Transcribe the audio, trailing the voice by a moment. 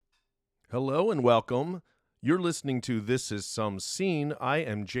Hello and welcome. You're listening to This Is Some Scene. I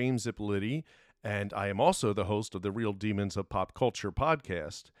am James Ippoliti, and I am also the host of the Real Demons of Pop Culture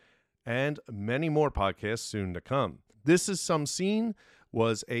podcast, and many more podcasts soon to come. This Is Some Scene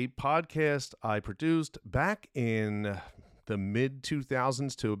was a podcast I produced back in the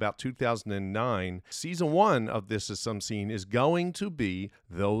mid-2000s to about 2009. Season 1 of This Is Some Scene is going to be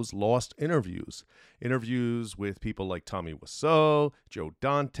those lost interviews. Interviews with people like Tommy Wiseau, Joe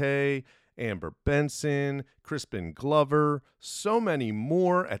Dante, Amber Benson, Crispin Glover, so many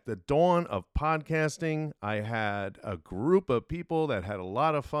more. At the dawn of podcasting, I had a group of people that had a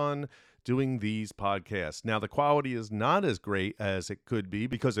lot of fun doing these podcasts. Now, the quality is not as great as it could be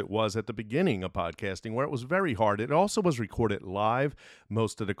because it was at the beginning of podcasting where it was very hard. It also was recorded live.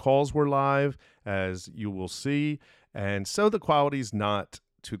 Most of the calls were live, as you will see. And so the quality is not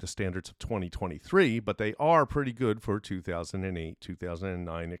to the standards of 2023, but they are pretty good for 2008,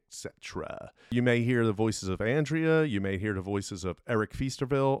 2009, etc. You may hear the voices of Andrea. You may hear the voices of Eric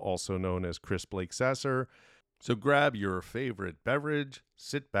Feasterville, also known as Chris Blake Sasser. So grab your favorite beverage,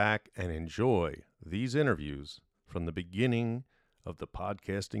 sit back, and enjoy these interviews from the beginning of the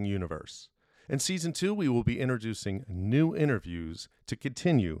podcasting universe. In Season 2, we will be introducing new interviews to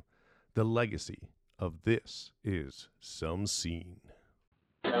continue the legacy of This Is Some Scene.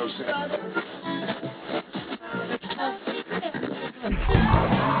 This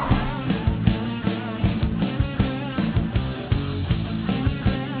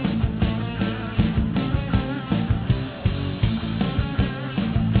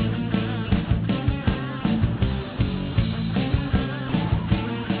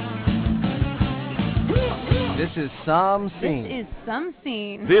is some scene. This is some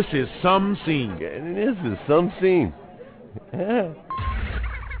scene. This is some scene. And this is some scene.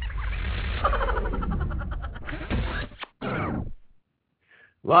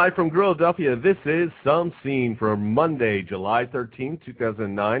 Live from Philadelphia, this is Some Scene for Monday, July 13th,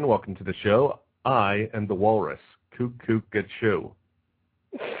 2009. Welcome to the show. I am the Walrus. Kook, kook, good show.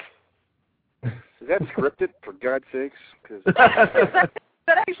 Is that scripted, for God's sakes? Is that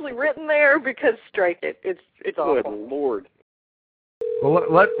actually written there? Because strike it. It's awful. Good Lord. Well,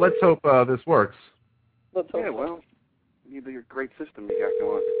 let's hope this works. Let's hope. Yeah, well, you need your great system you got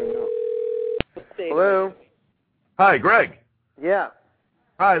going. Let's see. Hello? Hi, Greg. Yeah.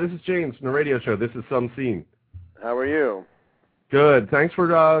 Hi, this is James from the radio show. This is Some Scene. How are you? Good. Thanks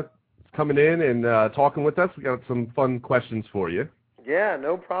for coming in and talking with us. We got some fun questions for you. Yeah,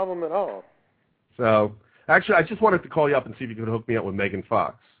 no problem at all. So, actually, I just wanted to call you up and see if you could hook me up with Megan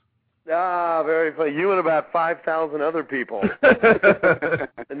Fox. Ah, very funny. You and about 5,000 other people.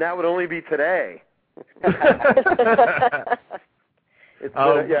 And that would only be today.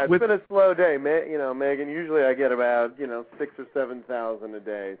 It's been a slow day. Megan, usually I get about, 6,000 or 7,000 a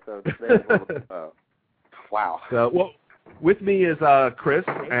day, so today's a little slow. Wow. So, well, with me is Chris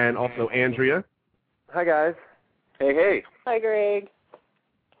and also Andrea. Hi, guys. Hey. Hi, Greg.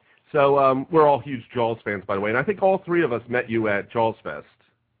 So we're all huge Jaws fans, by the way, and I think all three of us met you at Jaws Fest.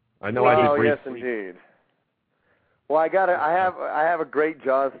 I know I did briefly. Yes, indeed. Well, I have a great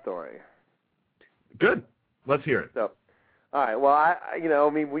Jaws story. Good. Let's hear it. So, all right. Well,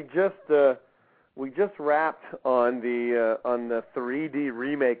 we just wrapped on the 3D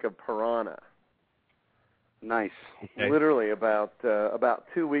remake of Piranha. Nice. Okay. Literally about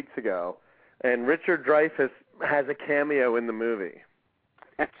 2 weeks ago, and Richard Dreyfuss has a cameo in the movie.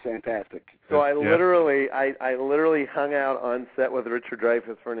 That's fantastic. So I literally hung out on set with Richard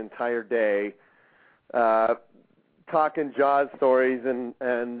Dreyfuss for an entire day, talking Jaws stories and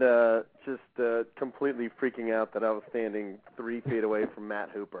just completely freaking out that I was standing 3 feet away from Matt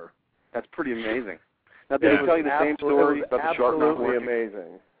Hooper. That's pretty amazing. Now, did he tell you the same story about the shark not working? Absolutely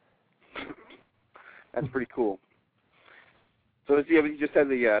amazing. That's pretty cool. So does he just had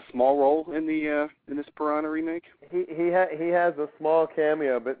the small role in this Piranha remake? He has a small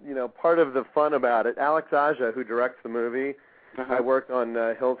cameo, but part of the fun about it, Alex Aja, who directs the movie, I worked on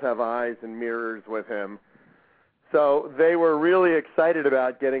Hills Have Eyes and Mirrors with him. So they were really excited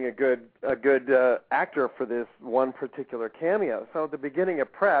about getting a good actor for this one particular cameo. So at the beginning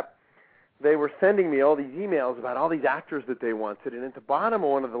of prep, they were sending me all these emails about all these actors that they wanted, and at the bottom of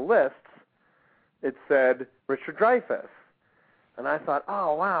one of the lists, it said Richard Dreyfuss. And I thought,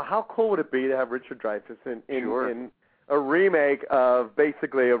 oh, wow, how cool would it be to have Richard Dreyfuss in a remake of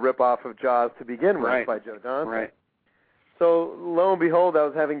basically a ripoff of Jaws to begin with by Joe Dante. Right. So lo and behold, I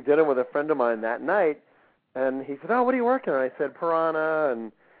was having dinner with a friend of mine that night, and he said, oh, what are you working on? I said, Piranha,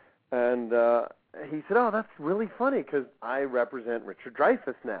 and he said, oh, that's really funny because I represent Richard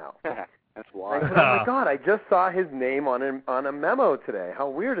Dreyfuss now. That's wild. I said, oh, my God, I just saw his name on a memo today. How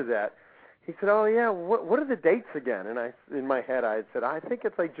weird is that? he said, "Oh yeah, what are the dates again?" And in my head, I had said, "I think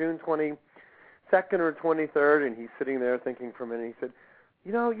it's like June 22nd or 23rd." And he's sitting there thinking for a minute. He said,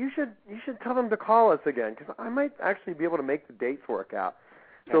 "You should tell them to call us again because I might actually be able to make the dates work out."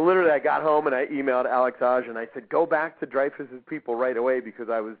 So literally, I got home and I emailed Alex Aj and I said, "Go back to Dreyfuss's people right away," because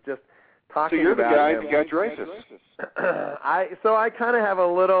I was just talking about him. So you're the guy who got Dreyfuss. So I kind of have a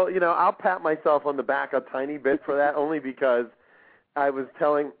little, I'll pat myself on the back a tiny bit for that, only because I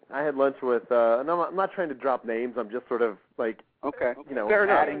had lunch with, and I'm not trying to drop names. I'm just sort of like, okay, fair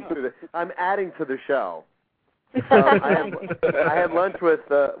enough. I'm adding to the show. I had lunch with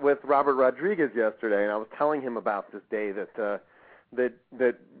Robert Rodriguez yesterday, and I was telling him about this day that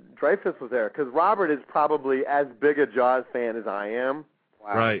Dreyfuss was there, because Robert is probably as big a Jaws fan as I am.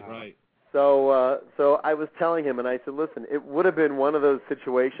 Wow. Right. So I was telling him, and I said, listen, it would have been one of those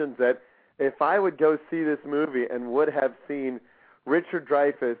situations that if I would go see this movie and would have seen Richard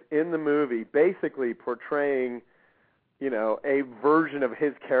Dreyfuss in the movie basically portraying, a version of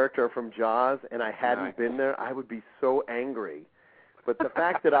his character from Jaws, and I hadn't been there, I would be so angry. But the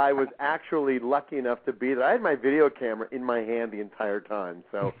fact that I was actually lucky enough to be there, I had my video camera in my hand the entire time.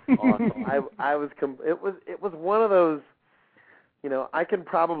 So awesome. It was one of those, I can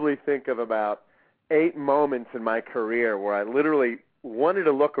probably think of about 8 moments in my career where I literally wanted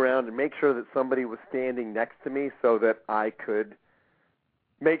to look around and make sure that somebody was standing next to me so that I could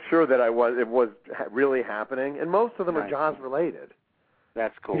make sure that it was really happening. And most of them are Jaws related.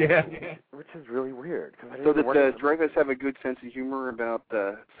 That's cool. Yeah. Which is really weird. So did Dreyfuss have a good sense of humor about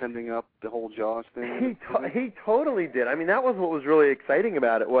sending up the whole Jaws thing? He totally did. I mean, that was what was really exciting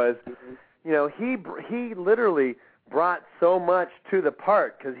about it was, he literally brought so much to the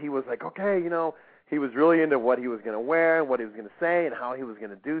part because he was like, okay, he was really into what he was going to wear and what he was going to say and how he was going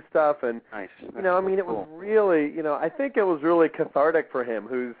to do stuff. And, nice. it was really, I think it was really cathartic for him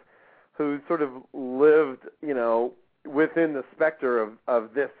who's sort of lived, within the specter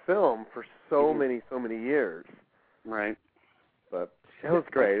of this film for so many years. Right. But it was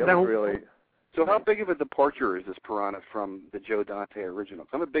great. It was really... So how big of a departure is this Piranha from the Joe Dante original?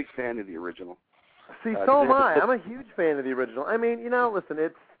 I'm a big fan of the original. See, so am I. I'm a huge fan of the original. I mean, listen,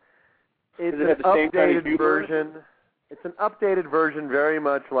 it's an updated version. It's an updated version, very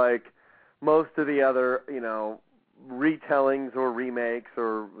much like most of the other, retellings or remakes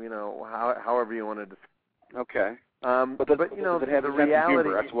or however you want to describe. Okay. But does it have the a sense reality. of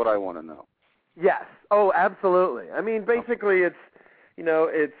humor? That's what I want to know. Yes. Oh, absolutely. I mean, basically, it's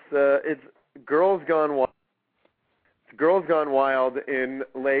Girls Gone Wild. It's Girls Gone Wild in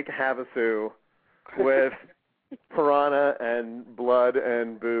Lake Havasu with piranha and blood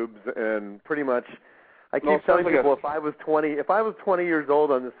and boobs and pretty much. I keep telling people if I was 20 years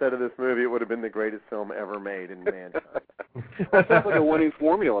old on the set of this movie, it would have been the greatest film ever made in mankind. That sounds like a winning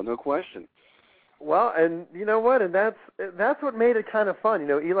formula, no question. Well, and you know what? And that's what made it kind of fun.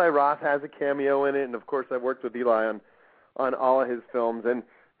 Eli Roth has a cameo in it, and of course I worked with Eli on all of his films, and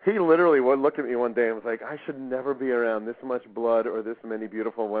he literally looked at me one day and was like, I should never be around this much blood or this many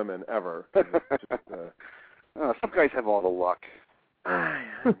beautiful women ever. Some guys have all the luck.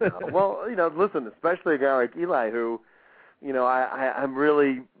 Well, listen, especially a guy like Eli who, I'm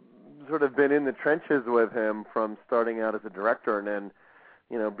really sort of been in the trenches with him from starting out as a director and then,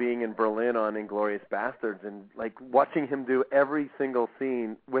 being in Berlin on Inglourious Bastards and like watching him do every single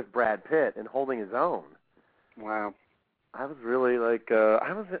scene with Brad Pitt and holding his own. Wow. I was really like,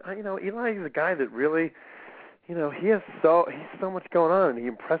 Eli is a guy that really, he's so much going on and he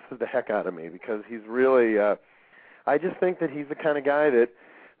impresses the heck out of me because he's really, I just think that he's the kind of guy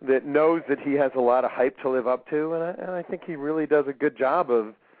that knows that he has a lot of hype to live up to, and I think he really does a good job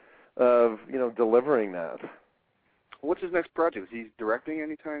of delivering that. What's his next project? Is he directing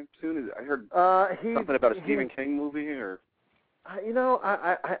anytime soon? I heard something about a Stephen King movie, or I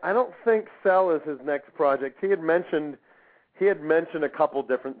don't think Cell is his next project. He had mentioned a couple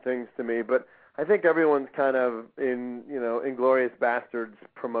different things to me, but I think everyone's kind of in Inglourious Bastards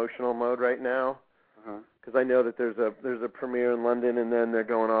promotional mode right now. Because I know that there's a premiere in London, and then they're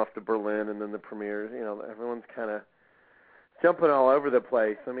going off to Berlin, and then the premieres. Everyone's kind of jumping all over the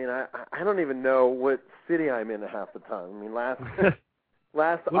place. I mean, I don't even know what city I'm in half the time. I mean,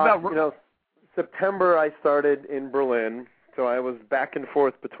 last September I started in Berlin, so I was back and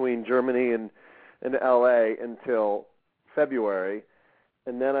forth between Germany and L.A. until February,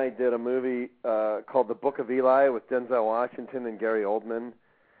 and then I did a movie called The Book of Eli with Denzel Washington and Gary Oldman,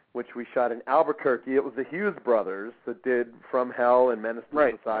 which we shot in Albuquerque. It was the Hughes brothers that did From Hell and Menace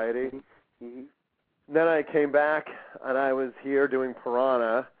to Society. Mm-hmm. Then I came back, and I was here doing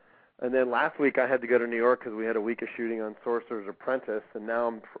Piranha And then last week I had to go to New York because we had a week of shooting on Sorcerer's Apprentice, and now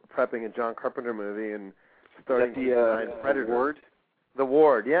I'm prepping a John Carpenter movie and starting to design Predator. The Ward? The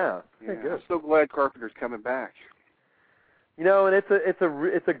Ward, yeah. Yeah, good. I'm so glad Carpenter's coming back. You know, and it's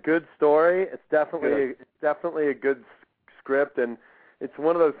a good story. It's definitely a good script, and it's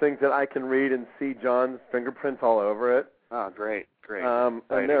one of those things that I can read and see John's fingerprints all over it. Oh, great. And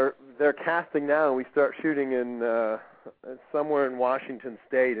they're casting now, and we start shooting in somewhere in Washington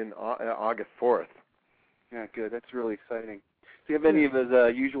State in August 4th. Yeah, good. That's really exciting. Do you have any of his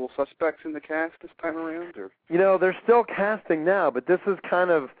usual suspects in the cast this time around? Or? You know, they're still casting now, but this is kind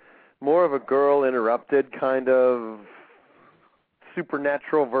of more of a Girl Interrupted kind of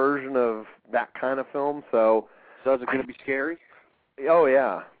supernatural version of that kind of film. So is it going to be scary? Oh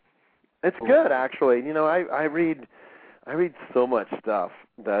yeah, it's good actually. You know, I read so much stuff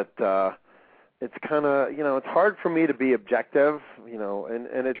that it's kind of, you know, it's hard for me to be objective, you know,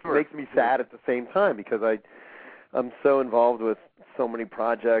 and it makes me sad at the same time because I'm so involved with so many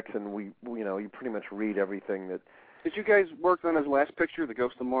projects, and you pretty much read everything that. Did you guys work on his last picture, The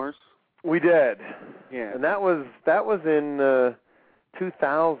Ghost of Mars? We did. Yeah. And that was in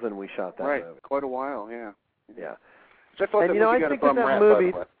 2000 we shot that movie. Right, quite a while, yeah. Yeah. So I thought that movie got a bum rap,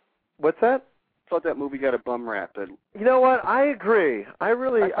 movie. by the way. What's that? I thought that movie got a bum rap. You know what? I agree. I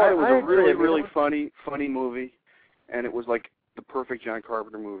thought it was a really funny movie, and it was like the perfect John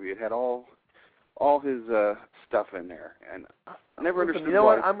Carpenter movie. It had all his stuff in there, and I never understood. You know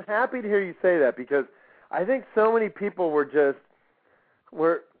what? I'm happy to hear you say that because I think so many people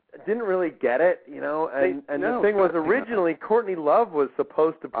didn't really get it, you know. And the thing was, originally Courtney Love was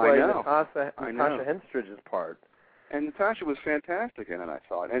supposed to play Natasha Henstridge's part. And Natasha was fantastic in it, I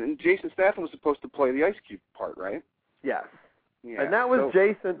thought. And Jason Statham was supposed to play the Ice Cube part, right? Yes. Yeah. And that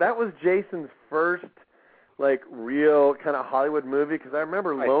was Jason's first, like, real kind of Hollywood movie, because I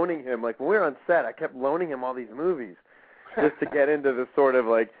remember loaning him, like, when we were on set, I kept loaning him all these movies just to get into the sort of,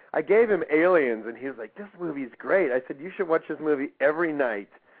 like, I gave him Aliens, and he was like, this movie's great. I said, you should watch this movie every night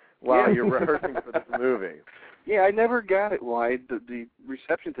while you're rehearsing for this movie. Yeah, I never got it why the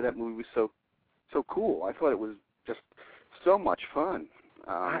reception to that movie was so cool. I thought it was just so much fun.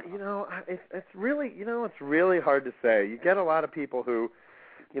 It's really hard to say. You get a lot of people who,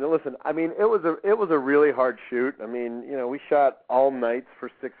 listen. I mean, it was a really hard shoot. I mean, we shot all nights for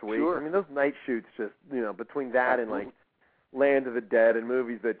 6 weeks. Sure. I mean, those night shoots just, between that and like Land of the Dead and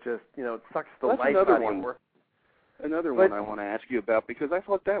movies that just, it sucks the life out of you. Another one I want to ask you about, because I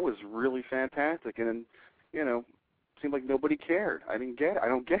thought that was really fantastic, and seemed like nobody cared. I didn't get it. I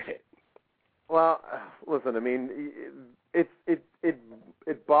don't get it. Well, listen, I mean,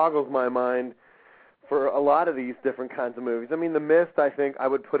 it boggles my mind for a lot of these different kinds of movies. I mean, The Mist, I think I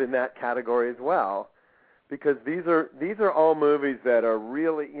would put in that category as well, because these are all movies that are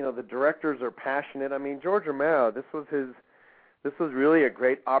really, the directors are passionate. I mean, George Romero, this was really a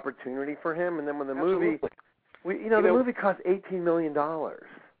great opportunity for him. And then when the movie, the movie cost $18 million.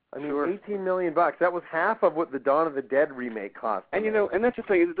 I mean, $18 million. That was half of what the Dawn of the Dead remake cost. And and that's the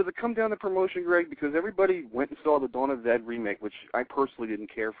thing. Does it come down to promotion, Greg? Because everybody went and saw the Dawn of the Dead remake, which I personally didn't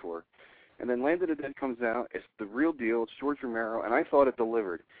care for. And then Land of the Dead comes out. It's the real deal. It's George Romero, and I thought it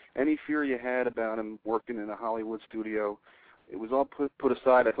delivered. Any fear you had about him working in a Hollywood studio, it was all put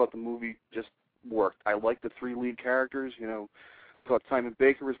aside. I thought the movie just worked. I liked the 3 lead characters. Thought Simon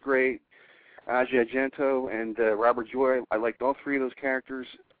Baker was great, Asia Argento, and Robert Joy. I liked all 3 of those characters.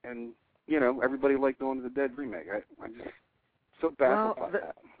 And, everybody liked Dawn of the Dead remake. I'm just so baffled by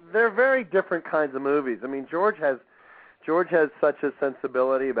that. They're very different kinds of movies. I mean, George has such a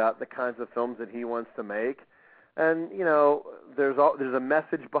sensibility about the kinds of films that he wants to make. And, there's a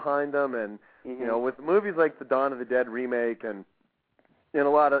message behind them. And, with movies like the Dawn of the Dead remake and a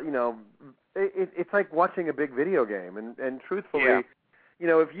lot of, it's like watching a big video game. And truthfully,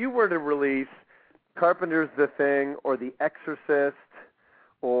 if you were to release Carpenter's The Thing or The Exorcist,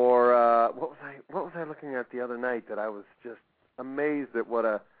 or what was I looking at the other night that I was just amazed at what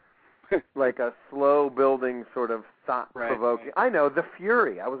a slow building sort of thought provoking. Right. I know, The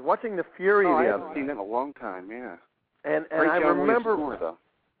Fury. I was watching The Fury the other night. I haven't seen that in a long time, yeah. And I remember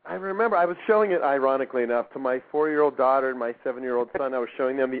I was showing it, ironically enough, to my 4-year-old daughter and my 7-year-old son. I was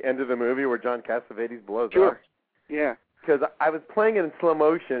showing them the end of the movie where John Cassavetes blows up. Yeah. Because I was playing it in slow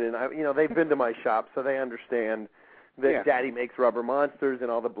motion, and they've been to my shop, so they understand that Daddy makes rubber monsters and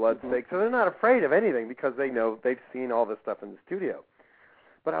all the blood fake, so they're not afraid of anything because they know they've seen all this stuff in the studio.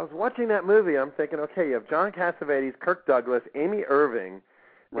 But I was watching that movie, I'm thinking, okay, you have John Cassavetes, Kirk Douglas, Amy Irving,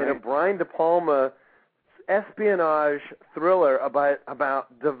 in a Brian De Palma espionage thriller about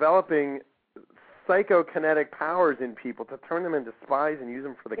developing psychokinetic powers in people to turn them into spies and use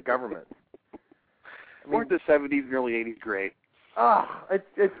them for the government. Weren't the 70s and early 80s great?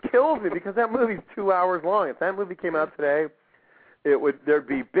 It kills me because that movie's 2 hours long. If that movie came out today, there'd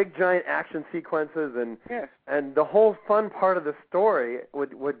be big giant action sequences and the whole fun part of the story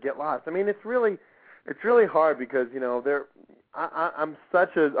would get lost. I mean, it's really hard because I'm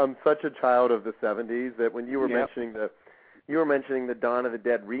such a child of the 70s that when you were mentioning the Dawn of the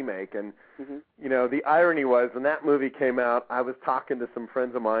Dead remake, and the irony was when that movie came out, I was talking to some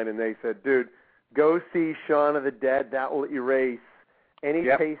friends of mine and they said, "Dude, go see Shaun of the Dead. That will erase any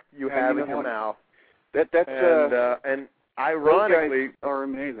taste you have in your mouth." And ironically, those guys are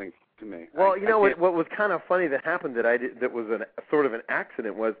amazing to me. Well, what was kind of funny that happened that was sort of an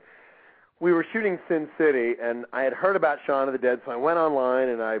accident was we were shooting Sin City, and I had heard about Shaun of the Dead, so I went online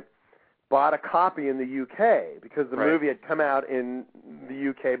and I bought a copy in the UK because the movie had come out in the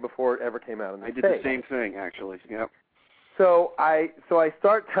UK before it ever came out in the States. I did the same thing, actually. Yep. So I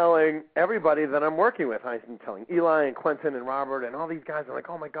start telling everybody that I'm working with. I'm telling Eli and Quentin and Robert and all these guys. I'm like,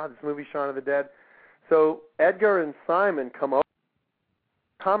 "Oh my God, this movie Shaun of the Dead." So Edgar and Simon come over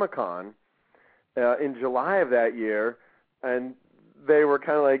to Comic-Con in July of that year, and they were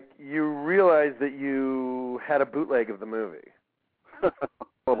kind of like, "You realize that you had a bootleg of the movie,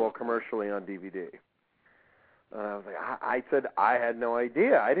 available commercially on DVD." And I was like, I said I had no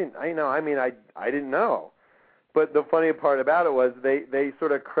idea. I didn't know. But the funny part about it was they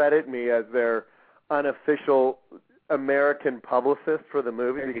sort of credit me as their unofficial American publicist for the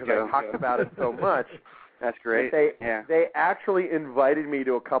movie because I talked about it so much. That's great. They actually invited me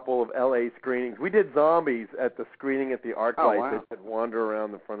to a couple of LA screenings. We did Zombies at the screening at the ArcLight. Wow. They could wander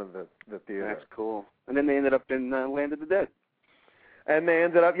around the front of the theater. That's cool. And then they ended up in Land of the Dead. And they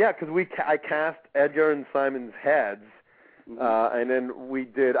ended up, because I cast Edgar and Simon's heads. And then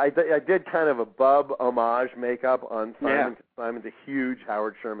I did kind of a Bub homage makeup on Simon. Yeah. Simon's a huge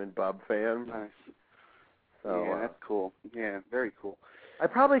Howard Sherman Bub fan. Nice. So, that's cool. Yeah, very cool. I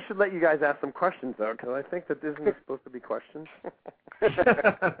probably should let you guys ask some questions, though, because I think that this isn't supposed to be questions.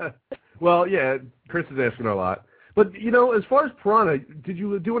 Well, yeah, Chris is asking a lot. But, as far as Piranha, did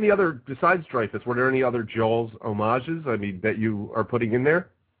you do any other, besides Dreyfus, were there any other Jaws homages, that you are putting in there?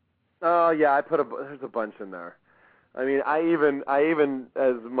 Oh, yeah, there's a bunch in there. I mean, I even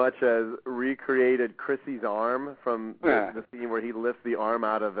as much as recreated Chrissy's arm from the scene where he lifts the arm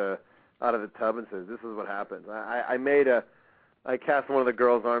out of the tub and says, "This is what happens." I cast one of the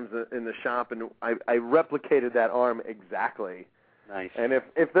girls' arms in the shop, and I replicated that arm exactly. Nice. And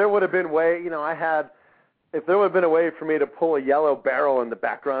if there would have been if there would have been a way for me to pull a yellow barrel in the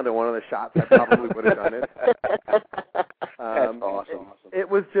background of one of the shots, I probably would have done it. That's awesome. It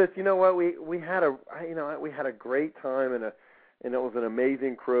was just, we had a great time, and it was an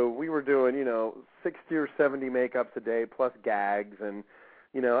amazing crew. We were doing 60 or 70 makeups a day plus gags, and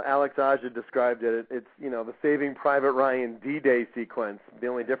Alex Aja described it. It's the Saving Private Ryan D-Day sequence. The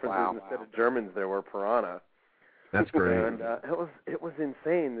only difference is instead of Germans there were Piranha. That's great. And it was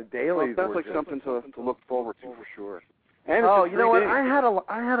insane. The dailies sounds were like just something to look forward to for sure. And you know what? I had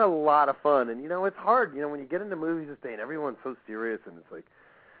a lot of fun, and it's hard. When you get into movies this day, and everyone's so serious, and it's like,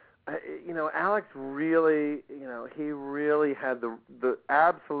 Alex really, he really had the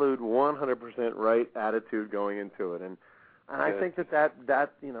absolute 100% right attitude going into it, and I think that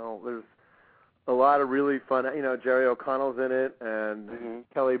there's a lot of really fun. Jerry O'Connell's in it, and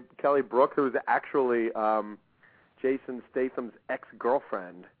Kelly Brook, who's actually Jason Statham's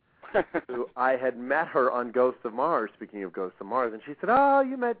ex-girlfriend. Who I had met her on Ghost of Mars, speaking of Ghost of Mars, and she said, "Oh,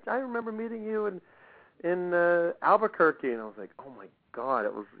 I remember meeting you in Albuquerque," and I was like, "Oh my God,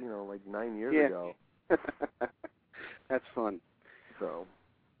 it was like 9 years ago." That's fun. So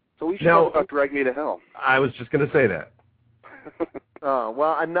we should talk about Drag Me to Hell. I was just going to say that.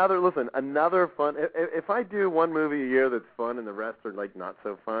 Well, another fun. If I do one movie a year that's fun and the rest are like not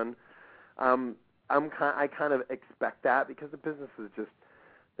so fun, I kind of expect that because the business is just.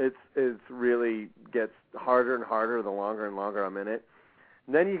 It's really gets harder and harder the longer and longer I'm in it.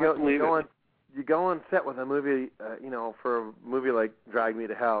 And then you go on set with a movie, for a movie like Drag Me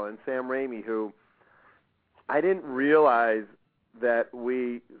to Hell, and Sam Raimi, who I didn't realize that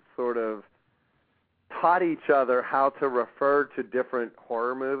we sort of taught each other how to refer to different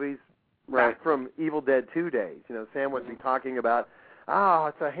horror movies back from Evil Dead 2 days. Sam would be talking about,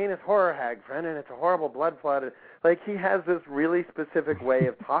 it's a heinous horror hag, friend, and it's a horrible blood flood. Like, he has this really specific way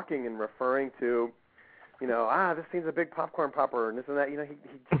of talking and referring to, this scene's a big popcorn popper, and this and that. He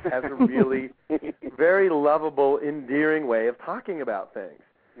just has a really very lovable, endearing way of talking about things.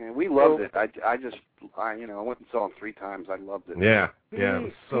 Yeah, we loved it. I went and saw him 3 times. I loved it. Yeah, it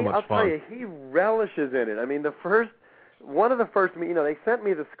was so much I'll fun. tell you, he relishes in it. I mean, one of the first, they sent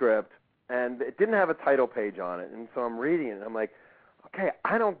me the script, and it didn't have a title page on it, and so I'm reading it, and I'm like, okay,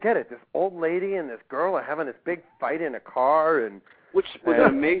 I don't get it. This old lady and this girl are having this big fight in a car, which was an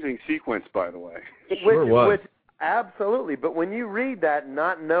amazing sequence, by the way. Sure was. Which, absolutely. But when you read that,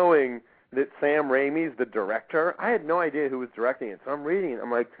 not knowing that Sam Raimi's the director, I had no idea who was directing it. So I'm reading it.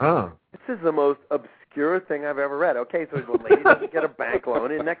 I'm like, this is the most obscure thing I've ever read. Okay, so the lady doesn't get a bank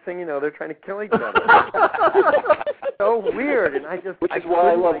loan, and next thing you know, they're trying to kill each other. So weird, and I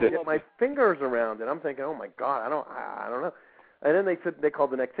why I loved it. Get my fingers around it. I'm thinking, oh my God, I don't know. And then they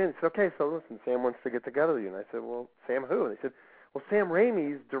called the next day and said, okay, so listen, Sam wants to get together with you. And I said, well, Sam who? And they said, well, Sam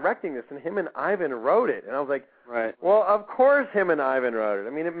Raimi's directing this, and him and Ivan wrote it. And I was like, right. Well, of course him and Ivan wrote it.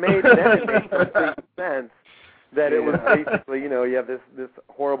 I mean, it made complete sense that it was basically, you have this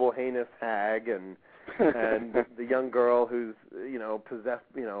horrible, heinous hag and the young girl who's, possessed,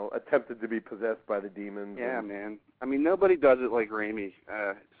 attempted to be possessed by the demons. Yeah, man. I mean, nobody does it like Raimi.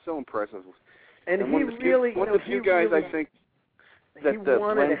 So impressive. And one of the few guys, I think, that he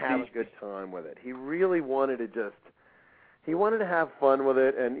wanted to have a good time with it. He really wanted to he wanted to have fun with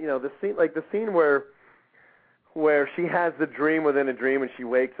it. And the scene where she has the dream within a dream and she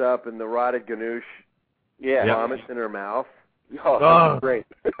wakes up and the rotted ganoush vomits in her mouth. Oh, that's great.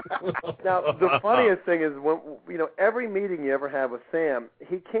 Now the funniest thing is when every meeting you ever have with Sam,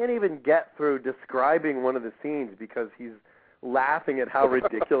 he can't even get through describing one of the scenes because he's laughing at how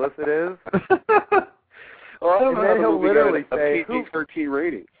ridiculous it is. Well, I don't know. And then he'll literally say, PG-13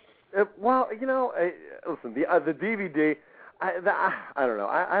 rating. Listen, the DVD. I don't know.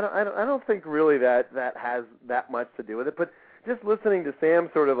 I don't think really that has that much to do with it. But just listening to Sam,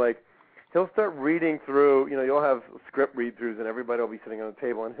 sort of like, he'll start reading through. You'll have script read-throughs, and everybody will be sitting on the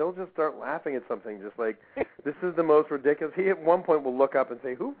table, and he'll just start laughing at something, just like, this is the most ridiculous. He at one point will look up and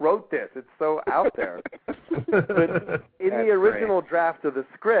say, "Who wrote this? It's so out there." But in the original draft of the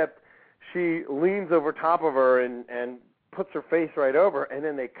script, she leans over top of her and puts her face right over, and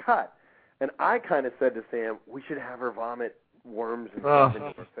then they cut. And I kind of said to Sam, we should have her vomit worms and stuff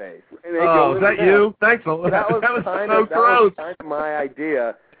into her face. And is that you? Thanks a lot. That was so gross. That was kind of my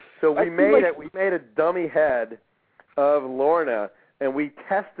idea. So we made a dummy head of Lorna, and we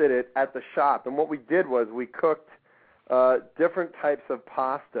tested it at the shop. And what we did was we cooked different types of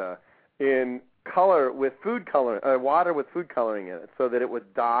pasta in color with food color, water with food coloring in it, so that it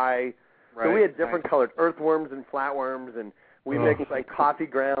would dye. Right, so we had different colored earthworms and flatworms, and we mixed like coffee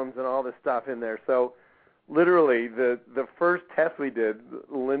grounds and all this stuff in there. So literally, the first test we did,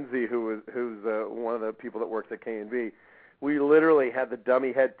 Lindsay, who's one of the people that works at K&B, we literally had the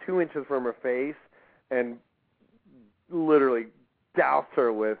dummy head 2 inches from her face, and literally doused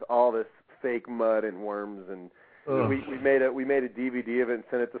her with all this fake mud and worms, and we made a DVD of it and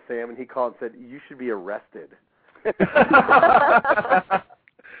sent it to Sam, and he called and said, "You should be arrested."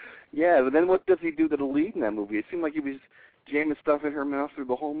 Yeah, but then what does he do to the lead in that movie? It seemed like he was jamming stuff in her mouth through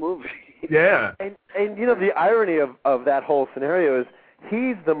the whole movie. Yeah. And the irony of that whole scenario is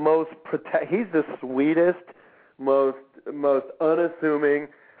he's he's the sweetest, most unassuming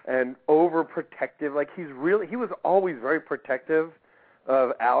and overprotective. Like he was always very protective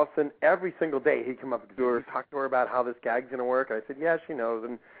of Allison. Every single day he'd come up to her, talk to her about how this gag's going to work. And I said, yeah, she knows.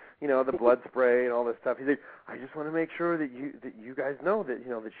 And the blood spray and all this stuff. He said, I just want to make sure that you guys know that,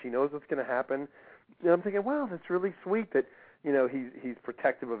 that she knows what's going to happen. And I'm thinking, wow, that's really sweet that, he's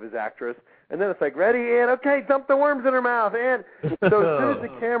protective of his actress. And then it's like, ready, and okay, dump the worms in her mouth. And so as soon as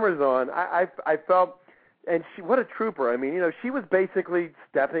the camera's on, I felt, and she, what a trooper. I mean, she was basically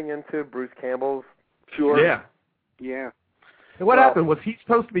stepping into Bruce Campbell's. Sure. Yeah. Yeah. And what happened? Was he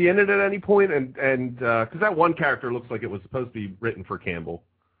supposed to be in it at any point? And because that one character looks like it was supposed to be written for Campbell.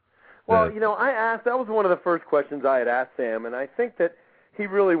 Well, I asked, that was one of the first questions I had asked Sam, and I think that he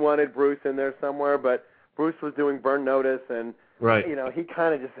really wanted Bruce in there somewhere, but Bruce was doing Burn Notice, and, he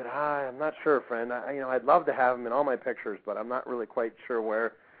kind of just said, I'm not sure, friend. I'd love to have him in all my pictures, but I'm not really quite sure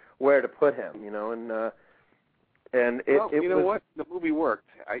where to put him, and what? The movie worked.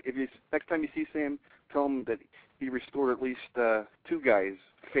 Next time you see Sam, tell him that he restored at least 2 guys'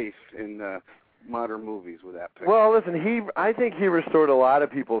 faith in modern movies with that picture. Well, listen, I think he restored a lot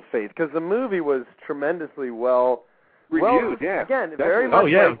of people's faith because the movie was tremendously well reviewed. Yeah, again, definitely. very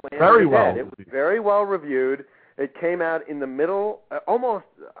much. Very well. It was very well reviewed. It came out in the middle, because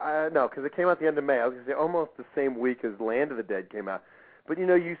it came out the end of May. I was going to say almost the same week as Land of the Dead came out. But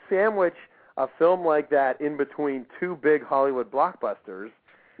you sandwich a film like that in between 2 big Hollywood blockbusters.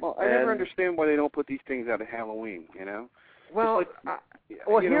 Well, I never understand why they don't put these things out at Halloween. Well,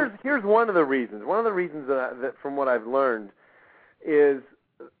 here's one of the reasons. One of the reasons that from what I've learned is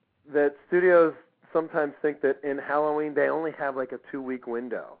that studios sometimes think that in Halloween they only have like a 2-week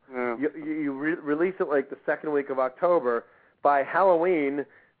window. Yeah. You release it like the second week of October. By Halloween,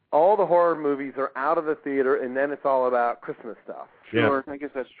 all the horror movies are out of the theater, and then it's all about Christmas stuff. Sure, I guess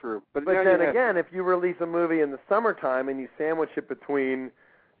that's true. But then again, if you release a movie in the summertime and you sandwich it between,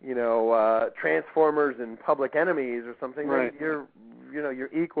 Transformers and Public Enemies or something, right. then you're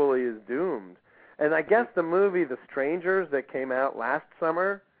equally as doomed. And I guess the movie The Strangers that came out last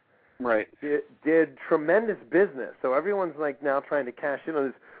summer, right, did tremendous business. So everyone's like now trying to cash in on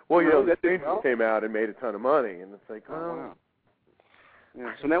this. Well, The Strangers came out and made a ton of money, and it's like, wow.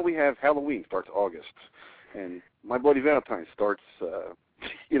 Yeah. So now we have Halloween starts August, and My Bloody Valentine starts,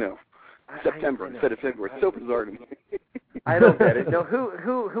 September instead of February. It's so bizarre to me. I don't get it. No,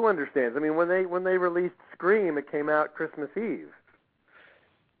 who understands? I mean, when they released Scream, it came out Christmas Eve.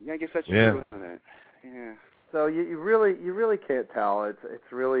 Yeah, I guess that's true, isn't it? Yeah. So you really can't tell.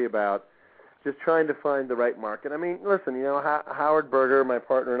 It's really about just trying to find the right market. I mean, listen, Howard Berger, my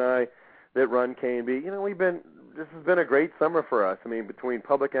partner, and I that run K&B, this has been a great summer for us. I mean, between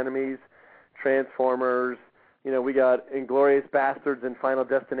Public Enemies, Transformers, we got Inglourious Bastards and Final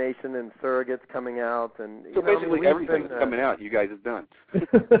Destination and Surrogates coming out, and so basically everything that's coming out, you guys have done.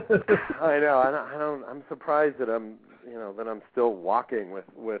 I know. I'm surprised that I'm still walking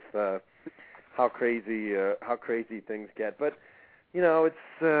with how crazy things get. But it's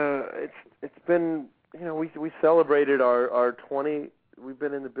been we celebrated our 20. We've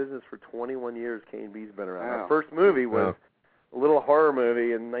been in the business for 21 years. K&B's been around. Wow. Our first movie was a little horror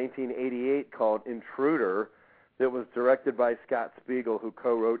movie in 1988 called Intruder. That was directed by Scott Spiegel, who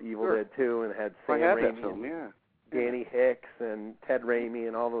co-wrote Evil Dead 2 and had Sam Raimi, Danny Hicks, and Ted Raimi,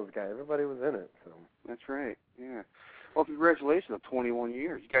 and all those guys. Everybody was in it. So that's right. Yeah. Well, congratulations on 21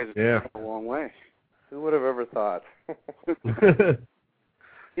 years. You guys have come a long way. Who would have ever thought?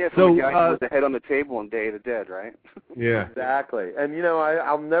 Yeah, so the guy who was the head on the table on Day of the Dead, right? Yeah. Exactly. And,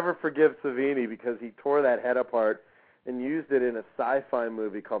 I'll never forgive Savini because he tore that head apart and used it in a sci-fi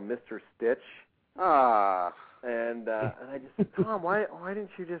movie called Mr. Stitch. Ah. And I just said, Tom, why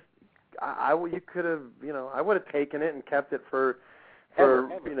didn't you just? You could have, I would have taken it and kept it for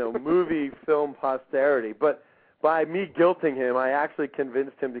movie film posterity. But by me guilting him, I actually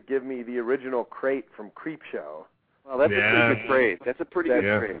convinced him to give me the original crate from Creepshow. Well, that's a pretty good trade. That's a pretty good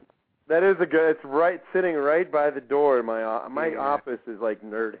trade. That is a good. It's sitting right by the door in my office is like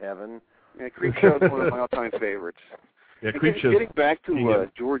nerd heaven. Yeah, Creepshow is one of my all-time favorites. Yeah, Creepshow. Getting back to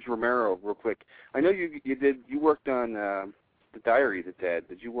George Romero real quick. I know you worked on the Diary of the Dead.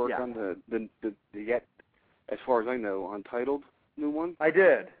 Did you work on the yet, as far as I know, untitled new one? I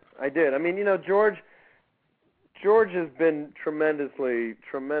did. I mean, George has been tremendously,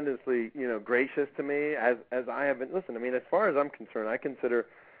 gracious to me as I have been. Listen, I mean, as far as I'm concerned, I consider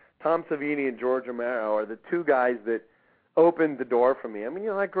Tom Savini and George Romero are the two guys that opened the door for me. I mean,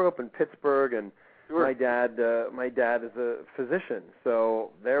 I grew up in Pittsburgh, and my dad is a physician,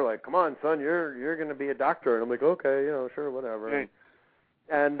 so they're like, "Come on, son, you're going to be a doctor," and I'm like, "Okay, sure, whatever." Right.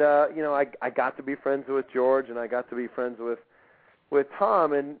 And I got to be friends with George, and I got to be friends with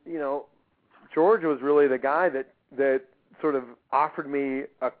Tom, and George was really the guy that sort of offered me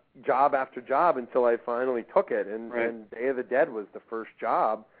a job after job until I finally took it. And Day of the Dead was the first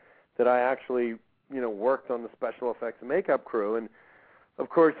job that I actually, worked on the special effects and makeup crew. And, of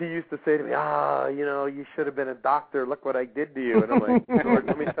course, he used to say to me, you should have been a doctor. Look what I did to you. And I'm like, George,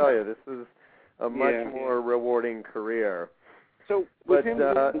 let me tell you, this is a much more rewarding career. So with him...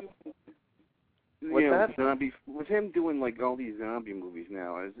 zombie. With him doing like all these zombie movies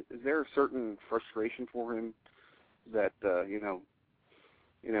now, is there a certain frustration for him that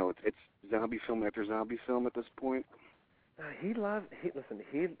it's zombie film after zombie film at this point? He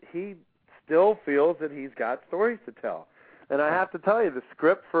still feels that he's got stories to tell, and I have to tell you, the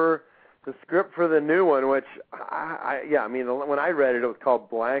script for the new one, which when I read it, it was called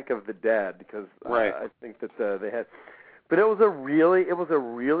Blank of the Dead because I think that they had. But it was a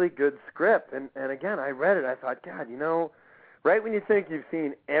really good script, and again, I read it. I thought, God, right when you think you've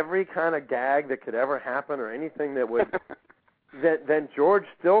seen every kind of gag that could ever happen or anything that would, then George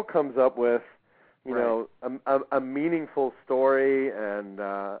still comes up with, a meaningful story, and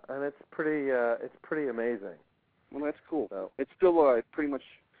it's pretty amazing. Well, that's cool. So, it's still pretty much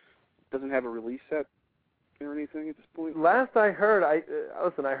doesn't have a release set or anything at this point? Last I heard, I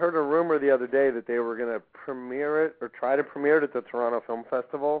heard a rumor the other day that they were going to premiere it or try to premiere it at the Toronto Film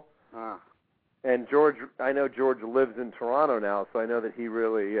Festival. And I know George lives in Toronto now, so I know that he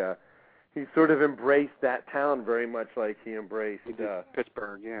really he sort of embraced that town very much like he embraced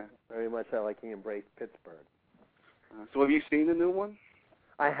Pittsburgh, yeah. Very much like he embraced Pittsburgh. So have you seen the new one?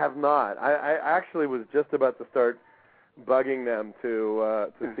 I have not. I actually was just about to start bugging them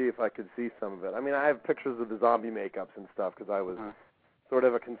to see if I could see some of it. I mean, I have pictures of the zombie makeups and stuff because I was sort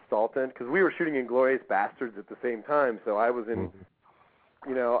of a consultant because we were shooting Inglourious Bastards at the same time. So I was in,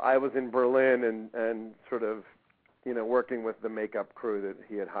 I was in Berlin and sort of, working with the makeup crew that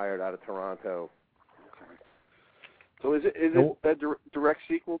he had hired out of Toronto. Okay. So is it a direct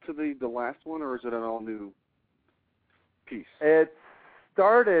sequel to the last one, or is it an all new piece? It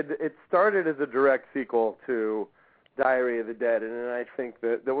started as a direct sequel to Diary of the Dead, and then I think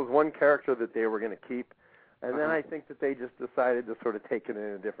that there was one character that they were going to keep, and then I think that they just decided to sort of take it in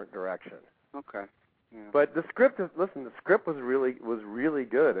a different direction. Okay. Yeah. But the script was really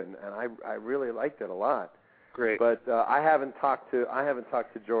good, and I really liked it a lot. Great. But I haven't talked to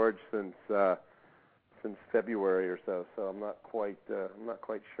George since February or so I'm not quite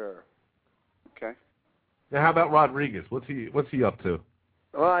sure. Okay. Now, how about Rodriguez? What's he up to?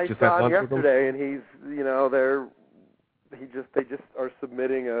 Well, I just saw him yesterday, and he's they just are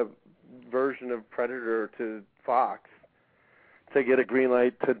submitting a version of Predator to Fox to get a green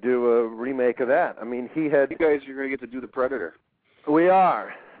light to do a remake of that. I mean, you guys are going to get to do the Predator. We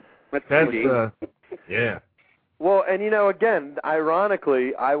are. That's yeah. Well, and again,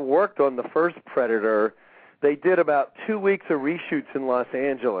 ironically, I worked on the first Predator. They did about 2 weeks of reshoots in Los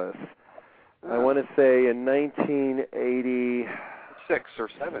Angeles. I want to say in 1986 or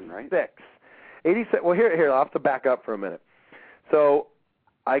 7, right? 86. Well, here, I'll have to back up for a minute. So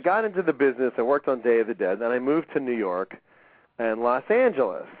I got into the business. I worked on Day of the Dead. Then I moved to New York and Los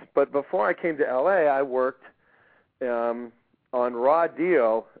Angeles. But before I came to L.A., I worked on Raw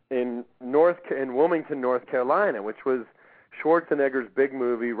Deal in Wilmington, North Carolina, which was Schwarzenegger's big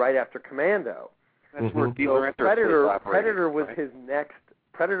movie right after Commando. That's where Predator was his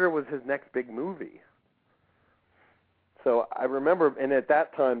next big movie. So I remember, and at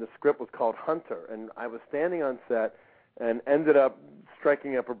that time the script was called Hunter, and I was standing on set and ended up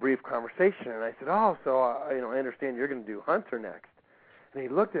striking up a brief conversation, and I said, "Oh, so I understand you're going to do Hunter next." And he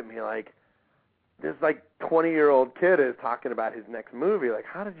looked at me like this 20-year-old kid is talking about his next movie. Like,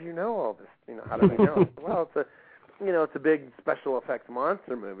 how did you know all this? How did I know? Well, it's a big special effects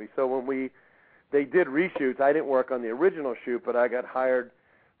monster movie. So when they did reshoots, I didn't work on the original shoot, but I got hired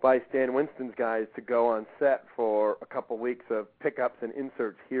by Stan Winston's guys to go on set for a couple weeks of pickups and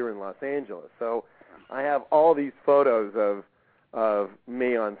inserts here in Los Angeles. So I have all these photos of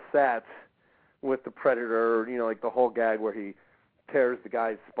me on set with the Predator, like the whole gag where he tears the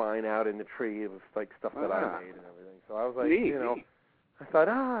guy's spine out in the tree. It was like stuff that I made and everything. So I was like, I thought,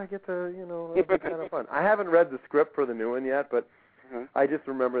 I get to, it'll be kind of fun. I haven't read the script for the new one yet, but I just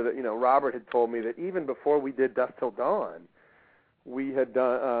remember that, Robert had told me that even before we did Dusk Till Dawn, we had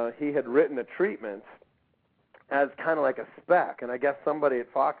done, he had written a treatment as kind of like a spec, and I guess somebody at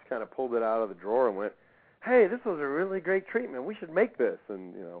Fox kind of pulled it out of the drawer and went, "Hey, this was a really great treatment. We should make this."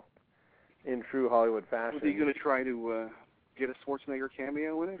 And in true Hollywood fashion. Are you going to try to get a Schwarzenegger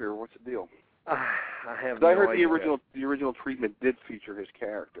cameo in it, or what's the deal? I have no idea. I heard the original treatment did feature his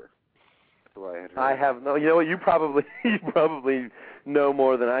character. That's what I had heard. I have no. You probably know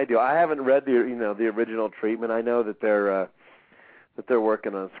more than I do. I haven't read the the original treatment. I know that they're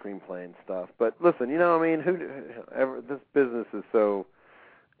working on a screenplay and stuff. But listen, this business is so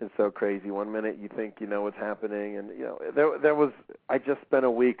crazy. One minute you think you know what's happening, and there was. I just spent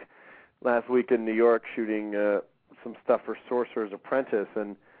a week last week in New York shooting some stuff for Sorcerer's Apprentice,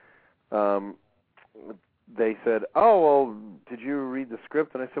 and they said, "Oh, well, did you read the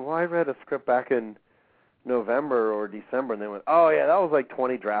script?" And I said, "Well, I read a script back in November or December." And they went, "Oh, yeah, that was like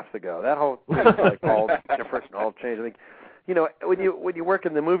 20 drafts ago. That whole thing was all different and all changed." I think, when you work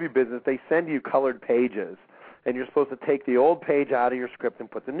in the movie business, they send you colored pages, and you're supposed to take the old page out of your script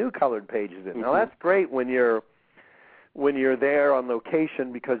and put the new colored pages in. Now, that's great when you're there on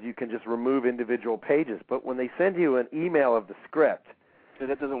location because you can just remove individual pages. But when they send you an email of the script,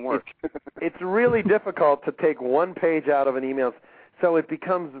 that doesn't work. It's really difficult to take one page out of an email. So it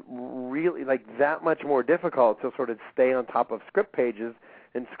becomes really that much more difficult to sort of stay on top of script pages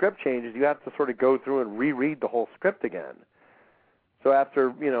and script changes. You have to sort of go through and reread the whole script again. So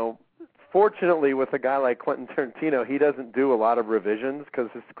after, fortunately with a guy like Quentin Tarantino, he doesn't do a lot of revisions because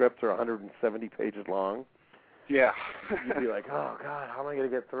his scripts are 170 pages long. Yeah. You'd be like, oh, God, how am I going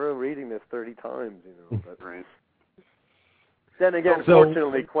to get through reading this 30 times? But right. Then again,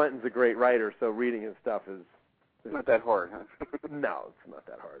 fortunately, Quentin's a great writer, so reading his stuff is not that hard, huh? No, it's not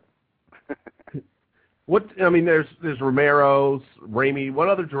that hard. There's Romero, Raimi. What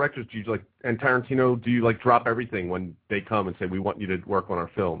other directors do you like, and Tarantino, do you like drop everything when they come and say, we want you to work on our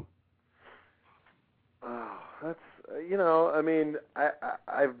film? Oh, that's,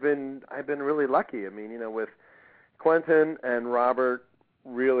 I've been really lucky. With Quentin and Robert,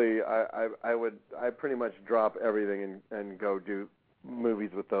 really, I pretty much drop everything and go do movies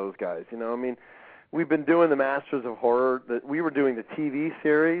with those guys. We've been doing the Masters of Horror. We were doing the TV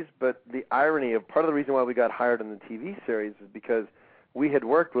series, but the irony of part of the reason why we got hired in the TV series is because we had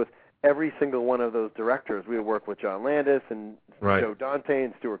worked with every single one of those directors. We had worked with John Landis and Joe Dante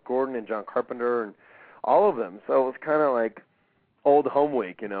and Stuart Gordon and John Carpenter and all of them. So it was kind of like old home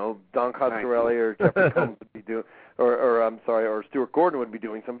week, Don Coscarelli or Jeffrey Combs would be doing, or Stuart Gordon would be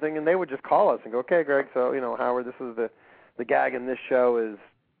doing something, and they would just call us and go, okay, Greg, so, Howard, this is the gag in this show is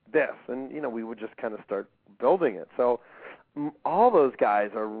this, and we would just kind of start building it. So all those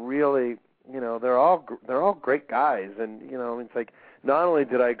guys are really, they're all great guys, and it's like not only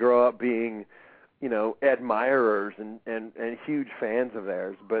did I grow up being, admirers and huge fans of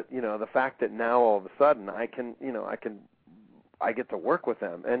theirs, but the fact that now all of a sudden I get to work with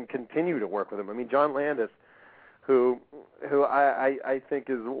them and continue to work with them. John Landis, who I think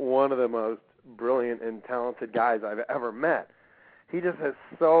is one of the most brilliant and talented guys I've ever met. He just has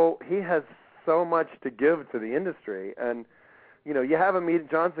so much to give to the industry, and you have a meeting.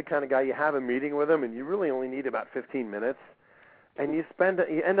 John's the kind of guy you have a meeting with him, and you really only need about 15 minutes, and you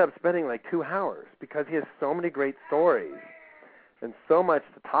end up spending like 2 hours because he has so many great stories and so much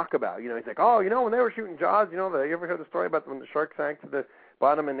to talk about. He's like, oh, when they were shooting Jaws, you ever heard the story about when the shark sank to the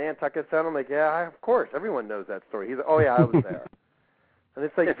bottom of Nantucket Sound? I'm like, yeah, of course, everyone knows that story. He's like, oh yeah, I was there. And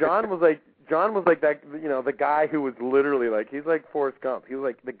it's like John was like that, the guy who was literally like, he's like Forrest Gump. He was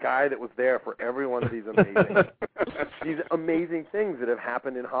like the guy that was there for every one of these amazing things that have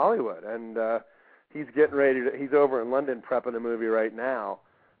happened in Hollywood. And he's getting ready to, he's over in London prepping a movie right now.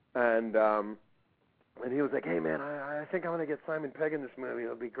 And he was like, hey man, I think I'm going to get Simon Pegg in this movie.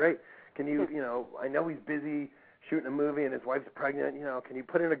 It'll be great. Can you, I know he's busy shooting a movie and his wife's pregnant. Can you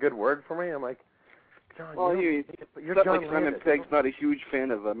put in a good word for me? I'm like, John, you're John like Simon Pegg's not a huge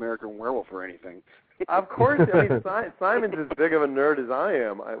fan of American Werewolf or anything. Of course, Simon's as big of a nerd as I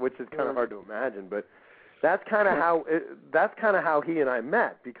am, which is kind of hard to imagine. But that's kind of how he and I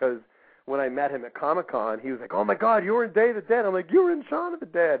met, because when I met him at Comic-Con, he was like, "Oh my God, you were in Day of the Dead." I'm like, "You were in Shaun of the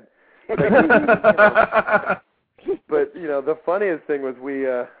Dead." But the funniest thing was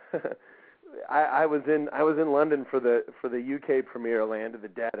I was in London for the UK premiere, Land of the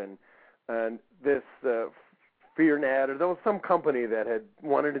Dead, and this FearNet, or there was some company that had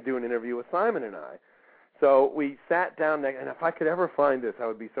wanted to do an interview with Simon and I. So we sat down and if I could ever find this, I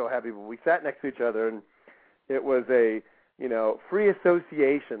would be so happy. But we sat next to each other, and it was a free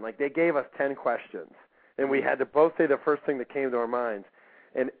association. Like, they gave us 10 questions, and we had to both say the first thing that came to our minds.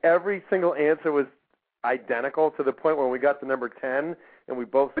 And every single answer was identical, to the point where we got to number 10 and we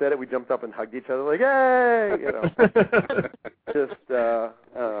both said it, we jumped up and hugged each other like, hey, just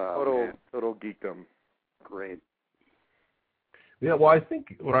total geekdom. Great. Yeah, well, I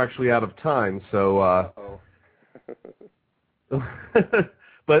think we're actually out of time, so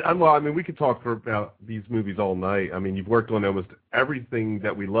but we could talk about these movies all night. You've worked on almost everything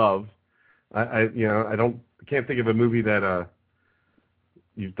that we love. I can't think of a movie that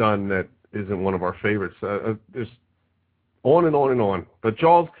you've done that isn't one of our favorites. There's on and on and on. But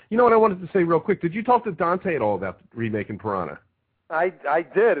Jaws, what I wanted to say real quick, did you talk to Dante at all about remaking Piranha? I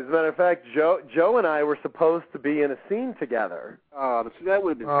did. As a matter of fact, Joe and I were supposed to be in a scene together. That would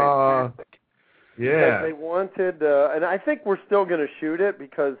have been fantastic. Yeah. Because they wanted, and I think we're still going to shoot it,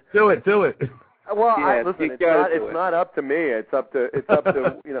 because do it. Well, yeah, listen, it's not up to me. It's up to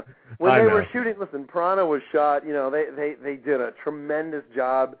when they were shooting. Listen, Piranha was shot. They did a tremendous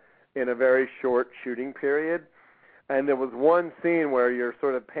job in a very short shooting period, and there was one scene where you're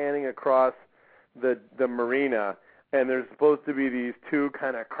sort of panning across the marina, and there's supposed to be these two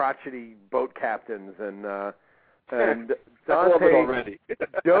kind of crotchety boat captains, and Dante,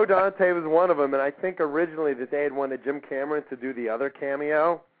 Joe Dante was one of them, and I think originally that they had wanted Jim Cameron to do the other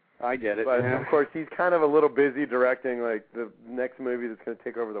cameo. I get it. But, of course, he's kind of a little busy directing, like, the next movie that's going to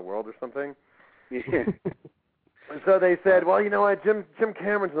take over the world or something. Yeah. And so they said, well, you know what, Jim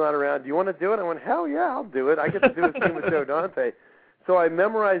Cameron's not around. Do you want to do it? I went, hell yeah, I'll do it. I get to do a scene with Joe Dante. So I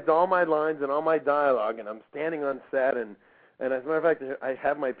memorized all my lines and all my dialogue, and I'm standing on set, and as a matter of fact, I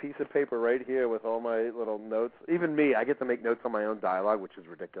have my piece of paper right here with all my little notes. Even me, I get to make notes on my own dialogue, which is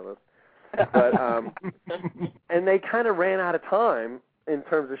ridiculous. But and they kind of ran out of time in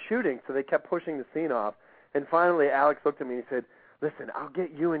terms of shooting, so they kept pushing the scene off. And finally, Alex looked at me and he said, listen, I'll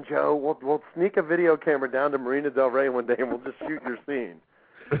get you and Joe. We'll sneak a video camera down to Marina Del Rey one day, and we'll just shoot your scene.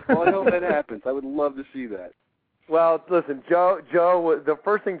 Well, I hope that happens. I would love to see that. Well, listen, Joe. The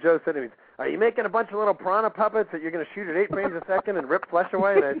first thing Joe said to me is, "Are you making a bunch of little piranha puppets that you're going to shoot at 8 frames a second and rip flesh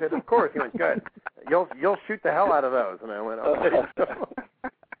away?" And I said, "Of course." He went, "Good. You'll shoot the hell out of those." And I went, "Okay."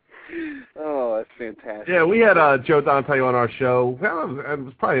 Oh, that's fantastic. Yeah, we had Joe Dante on our show. Well, it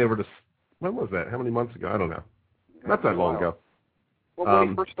was probably when was that? How many months ago? I don't know. Not that long ago. Well, when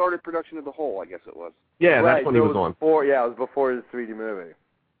he first started production of The Hole, I guess it was. Yeah, right, that's when he was on. It was before his 3D movie.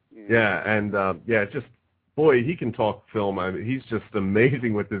 Yeah, and just, boy, he can talk film. I mean, he's just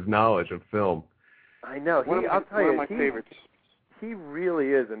amazing with his knowledge of film. I know. I'll tell you, one of my favorites. He really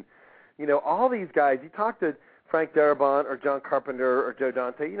is. And, all these guys, you talk to Frank Darabont or John Carpenter or Joe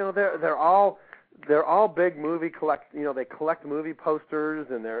Dante, they're all big movie they collect movie posters,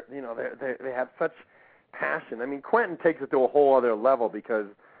 and they have such passion. I mean, Quentin takes it to a whole other level because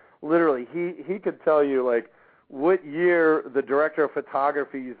literally he could tell you like what year the director of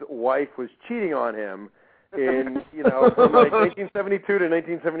photography's wife was cheating on him in from like 1972 to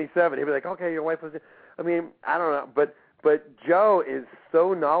 1977. He'd be like, okay, your wife was. I mean, I don't know, but Joe is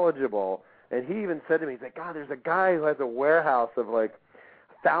so knowledgeable, and he even said to me, he's like, God, there's a guy who has a warehouse of like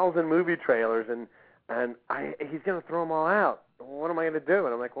 1,000 movie trailers, and he's gonna throw them all out. What am I going to do?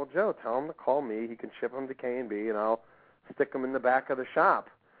 And I'm like, well, Joe, tell him to call me. He can ship them to K&B, and I'll stick them in the back of the shop.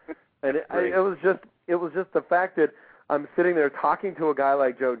 And it was just the fact that I'm sitting there talking to a guy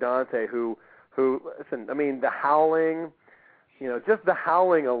like Joe Dante who listen, I mean, The Howling, just The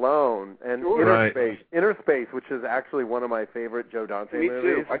Howling alone, and Inner Space, which is actually one of my favorite Joe Dante movies.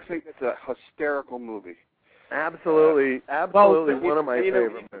 Me too. I think it's a hysterical movie. Absolutely one of my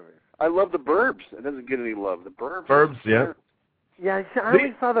favorite movies. I love The Burbs. It doesn't get any love. The Burbs. Burbs, yeah. Yeah, I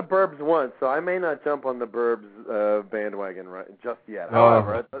only saw The Burbs once, so I may not jump on the Burbs bandwagon just yet.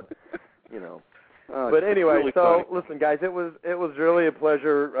 However, But anyway, really so funny. listen, guys, it was really a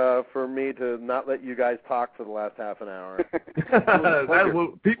pleasure for me to not let you guys talk for the last half an hour.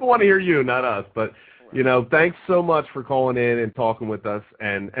 People want to hear you, not us. But thanks so much for calling in and talking with us.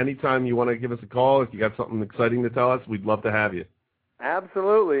 And anytime you want to give us a call, if you got something exciting to tell us, we'd love to have you.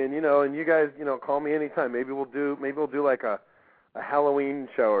 Absolutely, and and you guys, call me anytime. Maybe we'll do like a Halloween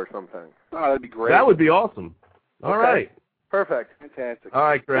show or something. Oh, that'd be great. That would be awesome. All right. Perfect. Fantastic. All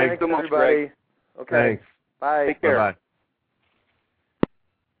right, Greg. Thanks, so much, everybody. Greg. Okay. Thanks. Bye. Take care. Bye.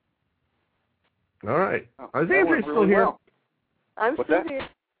 All right. Is That Andrea went still really here? well. I'm What's still that? here.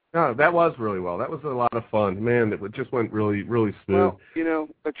 No, that was really well. That was a lot of fun. Man, it just went really, really smooth. Well,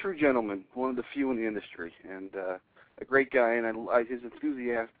 a true gentleman, one of the few in the industry, and a great guy, and his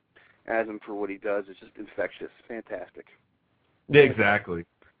enthusiasm for what he does is just infectious. Fantastic. Yeah, exactly.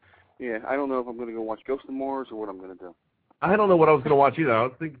 Yeah, I don't know if I'm going to go watch Ghost of Mars or what I'm going to do. I don't know what I was going to watch either.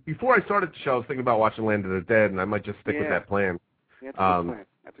 Before I started the show, I was thinking about watching Land of the Dead, and I might just stick with that plan. Yeah, that's a good plan.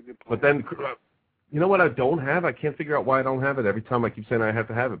 That's a good plan. But then, you know what I don't have? I can't figure out why I don't have it. Every time I keep saying I have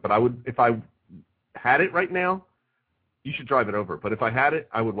to have it. But if I had it right now, you should drive it over. But if I had it,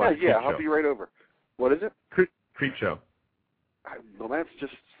 I would watch Creep Show. I'll be right over. What is it? Creep Show. Well, that's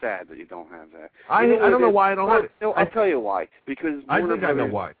just sad that you don't have that. I don't know why I don't have it. No, I'll tell you why. Because I think I know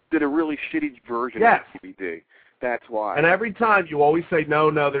why. Did a really shitty version Yes. of the DVD. That's why. And every time you always say, no,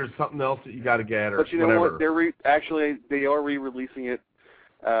 there's something else that you got to get or but you know whatever. what? They are re-releasing it,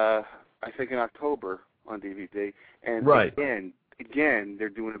 I think in October on DVD. And again, they're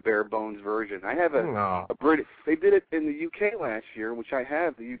doing a bare bones version. I have a British. They did it in the UK last year, which I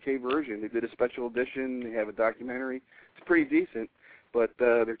have the UK version. They did a special edition. They have a documentary. It's pretty decent, but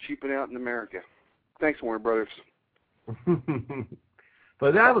they're cheaping out in America. Thanks, Warner Brothers.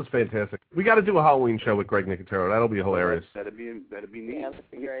 But that was fantastic. We got to do a Halloween show with Greg Nicotero. That'll be hilarious. That'd be neat. Yeah,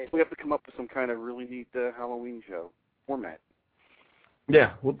 that'd be great. We have to come up with some kind of really neat Halloween show format.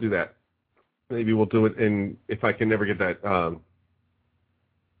 Yeah, we'll do that. Maybe we'll do it if I can never get that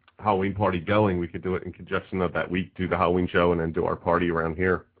Halloween party going, we could do it in conjunction of that week, do the Halloween show, and then do our party around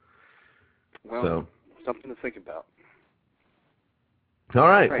here. Well, something to think about. All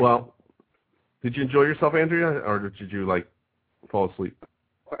right. Well, did you enjoy yourself, Andrea, or did you, fall asleep?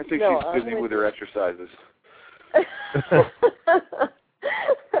 I think she's busy with her exercises.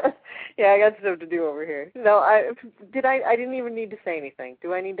 Yeah, I got stuff to do over here. No, I didn't even need to say anything.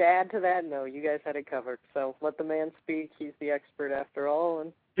 Do I need to add to that? No, you guys had it covered. So let the man speak. He's the expert after all.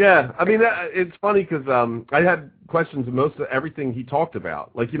 And yeah, I mean, it's funny because I had questions of most of everything he talked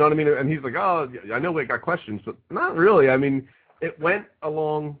about. You know what I mean? And he's like, oh, I know we got questions, but not really. I mean, it went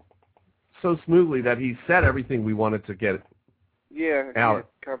along so smoothly that he said everything we wanted to get out.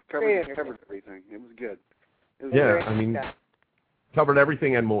 Covered everything. It was good. I mean, covered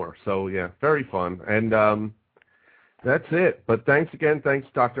everything and more. So yeah, very fun. And that's it. But thanks again. Thanks,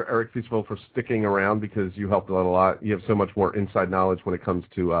 Dr. Eric Feastville, for sticking around because you helped out a lot. You have so much more inside knowledge when it comes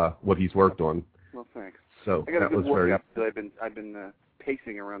to what he's worked on. Well, thanks. So I got that a was good very. workout. I've been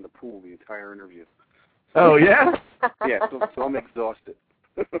pacing around the pool the entire interview. Oh yeah. Yeah, so I'm exhausted.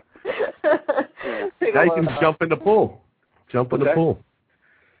 Yeah. Now you can jump in the pool. Jump in the pool.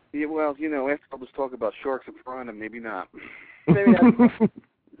 Yeah, well, after all this talk about sharks and piranha, maybe not. Maybe not.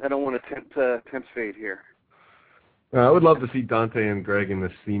 I don't want to tempt fate here. I would love to see Dante and Greg in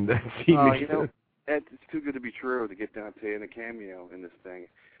this scene. It's too good to be true to get Dante in a cameo in this thing.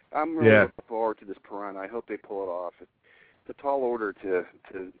 I'm really looking forward to this piranha. I hope they pull it off. It's a tall order to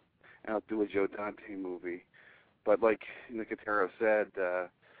outdo a Joe Dante movie, but like Nicotero said,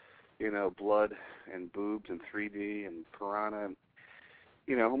 blood and boobs and 3D and piranha.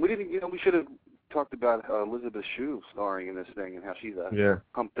 We didn't. We should have talked about Elizabeth Shue starring in this thing and how she's a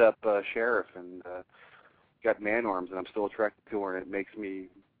pumped up sheriff and got man arms, and I'm still attracted to her, and it makes me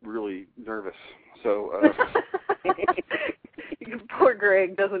really nervous. So. Poor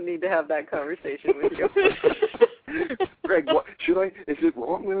Greg doesn't need to have that conversation with you. Greg, is it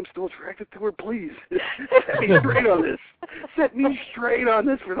wrong that I'm still attracted to her? Please, set me straight on this. Set me straight on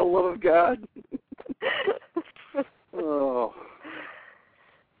this, for the love of God. Oh.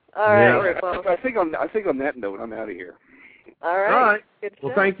 All right. Well, I think on that note, I'm out of here. All right. All right. Good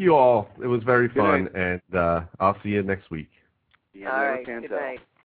well, show. thank you all. It was very fun, and I'll see you next week. Yeah, all right. Good night.